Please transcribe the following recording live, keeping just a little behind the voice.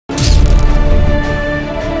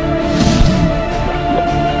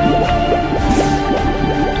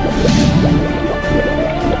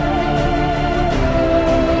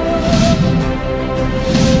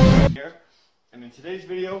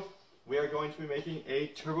to be making a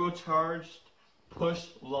turbocharged push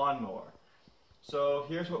lawnmower. So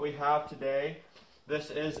here's what we have today.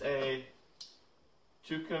 This is a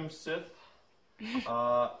Turbocharged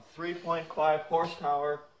 3.5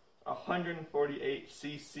 horsepower, 148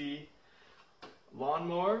 cc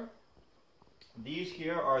lawnmower. These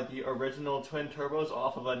here are the original twin turbos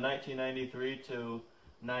off of a 1993 to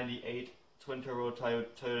 98 twin turbo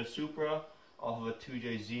Toyota Supra off of a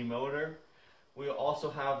 2JZ motor. We also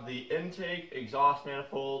have the intake, exhaust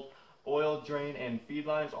manifold, oil drain and feed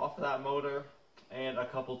lines off of that motor, and a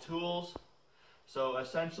couple tools. So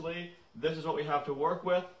essentially this is what we have to work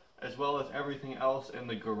with, as well as everything else in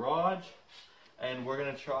the garage. And we're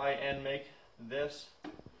going to try and make this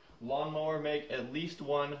lawnmower make at least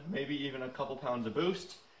one, maybe even a couple pounds of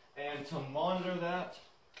boost. And to monitor that,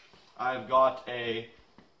 I've got a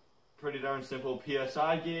pretty darn simple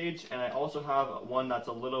PSI gauge, and I also have one that's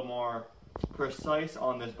a little more precise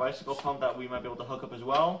on this bicycle pump that we might be able to hook up as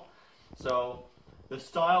well. So the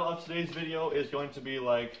style of today's video is going to be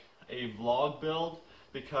like a vlog build,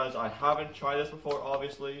 because I haven't tried this before,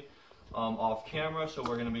 obviously, off camera, so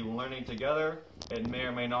we're going to be learning together. It may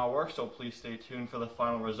or may not work, so please stay tuned for the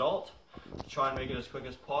final result. Try and make it as quick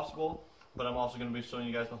as possible, but I'm also going to be showing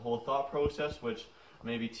you guys the whole thought process, which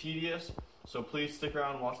may be tedious, so please stick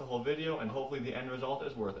around and watch the whole video, and hopefully the end result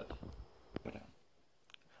is worth it.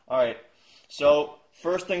 Alright, so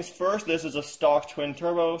first things first, this is a stock twin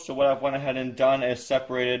turbo, so what I've went ahead and done is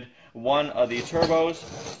separated one of the turbos.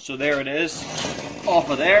 So there it is, off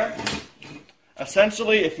of there.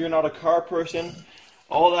 Essentially, if you're not a car person,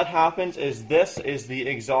 all that happens is this is the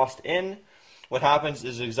exhaust in. What happens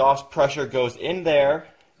is exhaust pressure goes in there,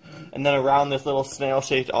 and then around this little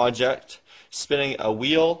snail-shaped object, spinning a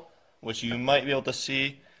wheel, which you might be able to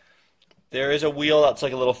see. There is a wheel that's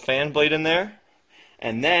like a little fan blade in there.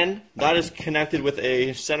 And then that is connected with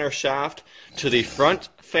a center shaft to the front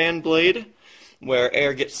fan blade, where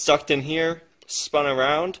air gets sucked in here, spun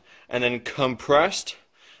around, and then compressed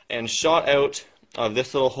and shot out of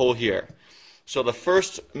this little hole here. So the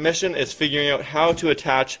first mission is figuring out how to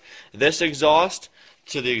attach this exhaust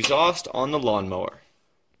to the exhaust on the lawnmower.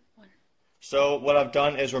 So what I've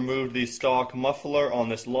done is removed the stock muffler on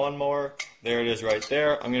this lawnmower. There it is right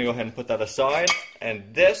there. I'm going to go ahead and put that aside,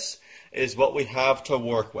 and this is what we have to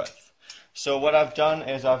work with. So what I've done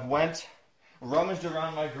is I've rummaged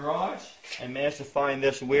around my garage and managed to find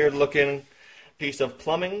this weird looking piece of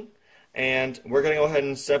plumbing, and we're going to go ahead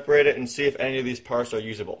and separate it and see if any of these parts are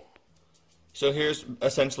usable. So here's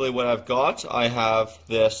essentially what I've got. I have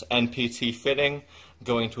this NPT fitting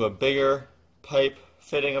going to a bigger pipe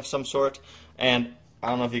fitting of some sort, and I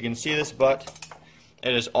don't know if you can see this, but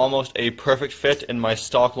it is almost a perfect fit in my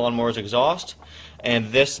stock lawnmower's exhaust.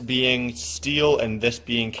 And this being steel and this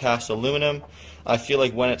being cast aluminum, I feel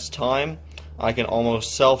like when it's time, I can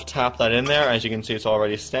almost self-tap that in there. As you can see, it's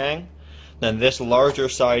already staying. Then this larger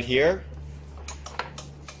side here,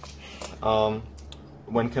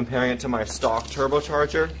 when comparing it to my stock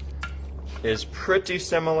turbocharger, is pretty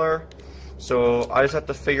similar. So I just have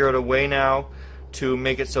to figure out a way now to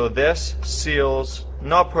make it so this seals,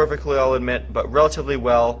 not perfectly I'll admit, but relatively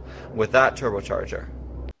well with that turbocharger.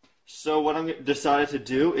 So what I'm decided to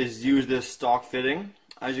do is use this stock fitting.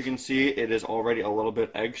 As you can see, it is already a little bit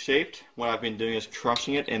egg-shaped. What I've been doing is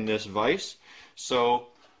crushing it in this vise. So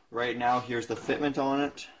right now, here's the fitment on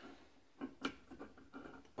it.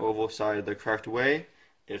 Oval side the correct way.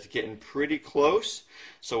 It's getting pretty close.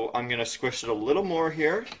 So I'm going to squish it a little more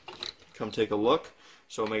here. Come take a look.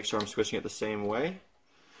 So make sure I'm squishing it the same way.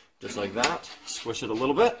 Just like that. Squish it a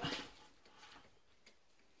little bit.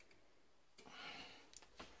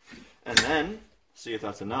 And then, see if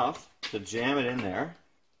that's enough to jam it in there.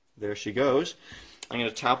 There she goes. I'm going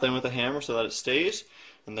to tap that in with a hammer so that it stays,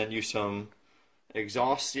 and then use some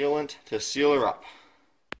exhaust sealant to seal her up.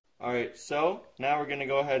 Alright, so now we're going to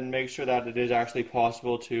go ahead and make sure that it is actually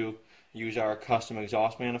possible to use our custom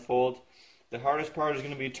exhaust manifold. The hardest part is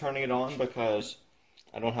going to be turning it on, because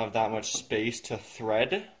I don't have that much space to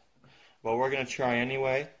thread, but we're going to try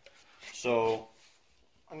anyway. So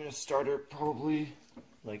I'm going to start her probably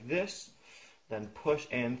like this, then push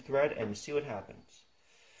and thread and see what happens.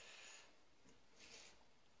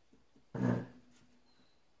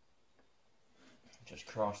 Just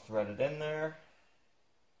cross thread it in there.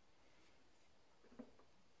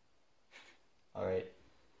 Alright,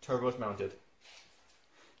 turbo's mounted.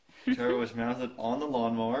 Turbo is mounted on the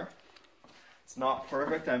lawnmower. It's not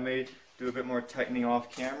perfect. I may do a bit more tightening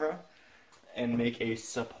off camera and make a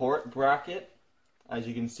support bracket. As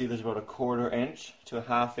you can see, there's about a 1/4 inch to a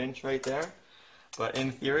 1/2 inch right there. But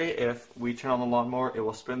in theory, if we turn on the lawnmower, it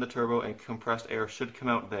will spin the turbo and compressed air should come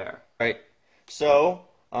out there. Alright, So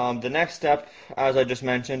the next step, as I just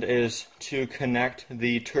mentioned, is to connect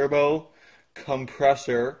the turbo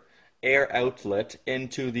compressor air outlet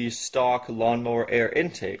into the stock lawnmower air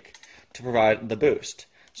intake to provide the boost.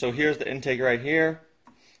 So here's the intake right here.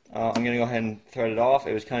 I'm going to go ahead and thread it off.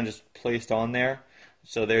 It was kind of just placed on there.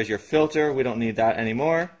 So there's your filter. We don't need that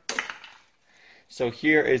anymore. So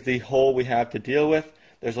here is the hole we have to deal with.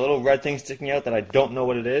 There's a little red thing sticking out that I don't know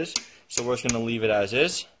what it is, so we're just going to leave it as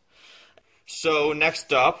is. So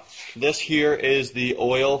next up, this here is the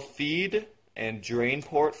oil feed and drain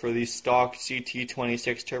port for these stock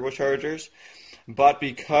CT26 turbochargers. But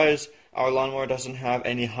because our lawnmower doesn't have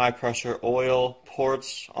any high pressure oil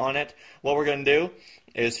ports on it, what we're going to do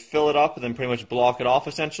is fill it up and then pretty much block it off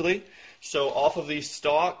essentially. So off of the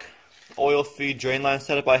stock oil feed drain line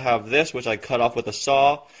setup, I have this, which I cut off with a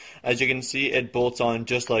saw. As you can see, it bolts on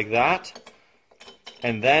just like that.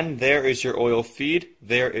 And then there is your oil feed,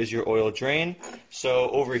 there is your oil drain. So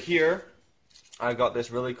over here, I've got this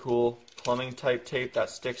really cool plumbing type tape that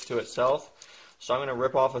sticks to itself. So I'm going to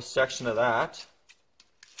rip off a section of that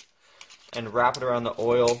and wrap it around the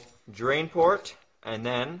oil drain port. And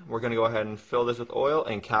then we're going to go ahead and fill this with oil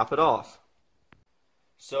and cap it off.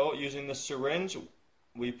 So using the syringe,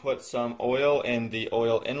 we put some oil in the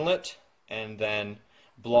oil inlet and then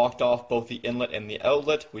blocked off both the inlet and the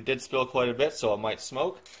outlet. We did spill quite a bit, so it might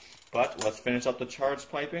smoke, but let's finish up the charge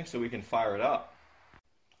piping so we can fire it up.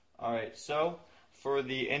 Alright, so for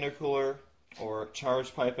the intercooler or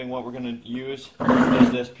charge piping, what we're going to use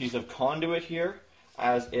is this piece of conduit here,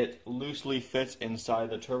 as it loosely fits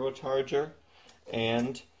inside the turbocharger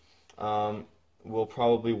and will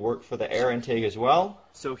probably work for the air intake as well.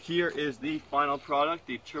 So here is the final product.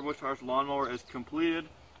 The turbocharged lawnmower is completed.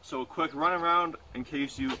 So a quick run around in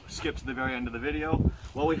case you skip to the very end of the video.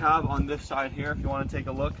 What we have on this side here, if you want to take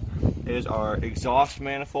a look, is our exhaust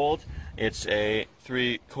manifold. It's a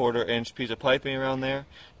 3/4 inch piece of piping around there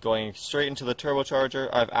going straight into the turbocharger.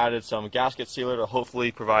 I've added some gasket sealer to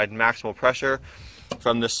hopefully provide maximal pressure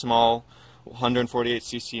from this small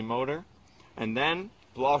 148cc motor. And then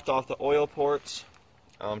blocked off the oil ports.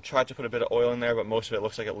 Tried to put a bit of oil in there, but most of it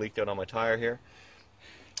looks like it leaked out on my tire here.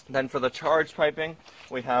 Then for the charge piping,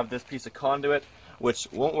 we have this piece of conduit, which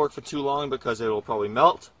won't work for too long because it will probably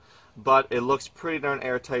melt, but it looks pretty darn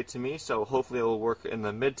airtight to me, so hopefully it will work in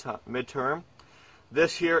the midterm.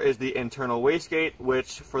 This here is the internal wastegate,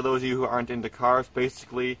 which for those of you who aren't into cars,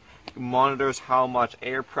 basically monitors how much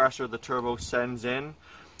air pressure the turbo sends in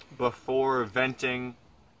before venting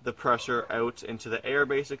the pressure out into the air,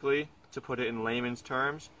 basically, to put it in layman's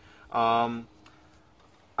terms.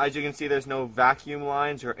 As you can see, there's no vacuum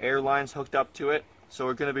lines or air lines hooked up to it, so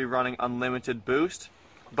we're going to be running unlimited boost.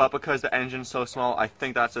 But because the engine's so small, I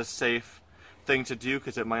think that's a safe thing to do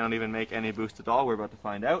because it might not even make any boost at all. We're about to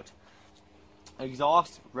find out.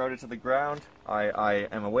 Exhaust routed to the ground. I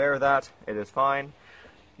am aware of that. It is fine.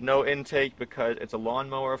 No intake because it's a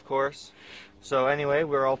lawnmower, of course. So anyway,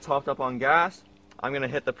 we're all topped up on gas. I'm going to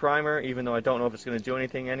hit the primer, even though I don't know if it's going to do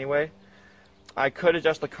anything anyway. I could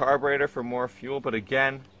adjust the carburetor for more fuel, but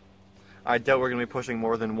again, I doubt we're going to be pushing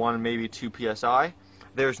more than 1, maybe 2 psi.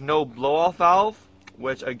 There's no blow-off valve,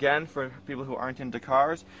 which again, for people who aren't into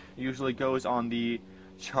cars, usually goes on the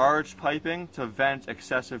charge piping to vent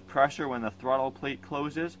excessive pressure when the throttle plate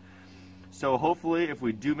closes. So hopefully, if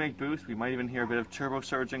we do make boost, we might even hear a bit of turbo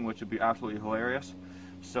surging, which would be absolutely hilarious.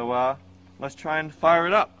 So let's try and fire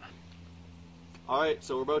it up. Alright,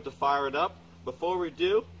 so we're about to fire it up. Before we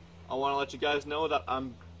do, I want to let you guys know that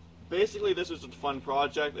basically this is a fun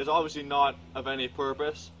project. It's obviously not of any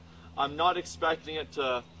purpose. I'm not expecting it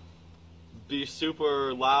to be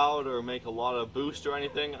super loud or make a lot of boost or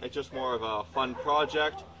anything. It's just more of a fun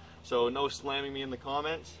project. So no slamming me in the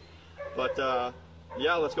comments. But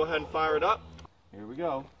yeah, let's go ahead and fire it up. Here we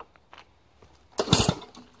go.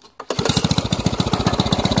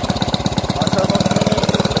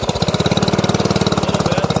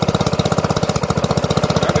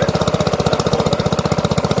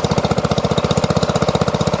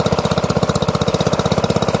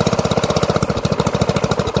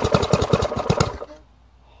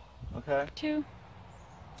 Two.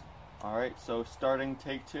 Alright, so starting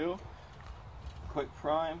take 2. Quick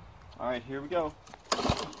prime. Alright, here we go.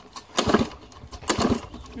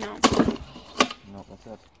 No. No, that's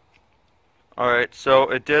it. Alright, so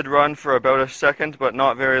it did run for about a second, but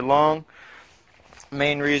not very long.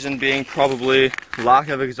 Main reason being probably lack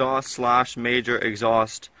of exhaust / major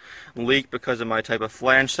exhaust leak because of my type of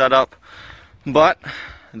flange setup. But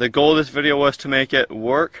the goal of this video was to make it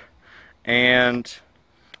work, and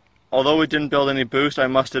although we didn't build any boost, I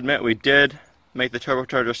must admit we did make the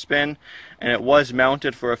turbocharger spin, and it was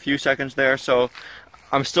mounted for a few seconds there, so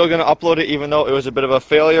I'm still going to upload it even though it was a bit of a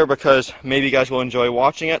failure, because maybe you guys will enjoy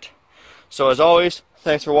watching it. So as always,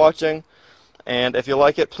 thanks for watching, and if you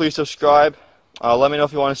like it, please subscribe. Let me know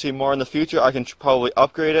if you want to see more in the future. I can probably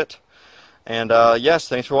upgrade it. And yes,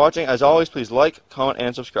 thanks for watching. As always, please like, comment,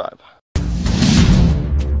 and subscribe.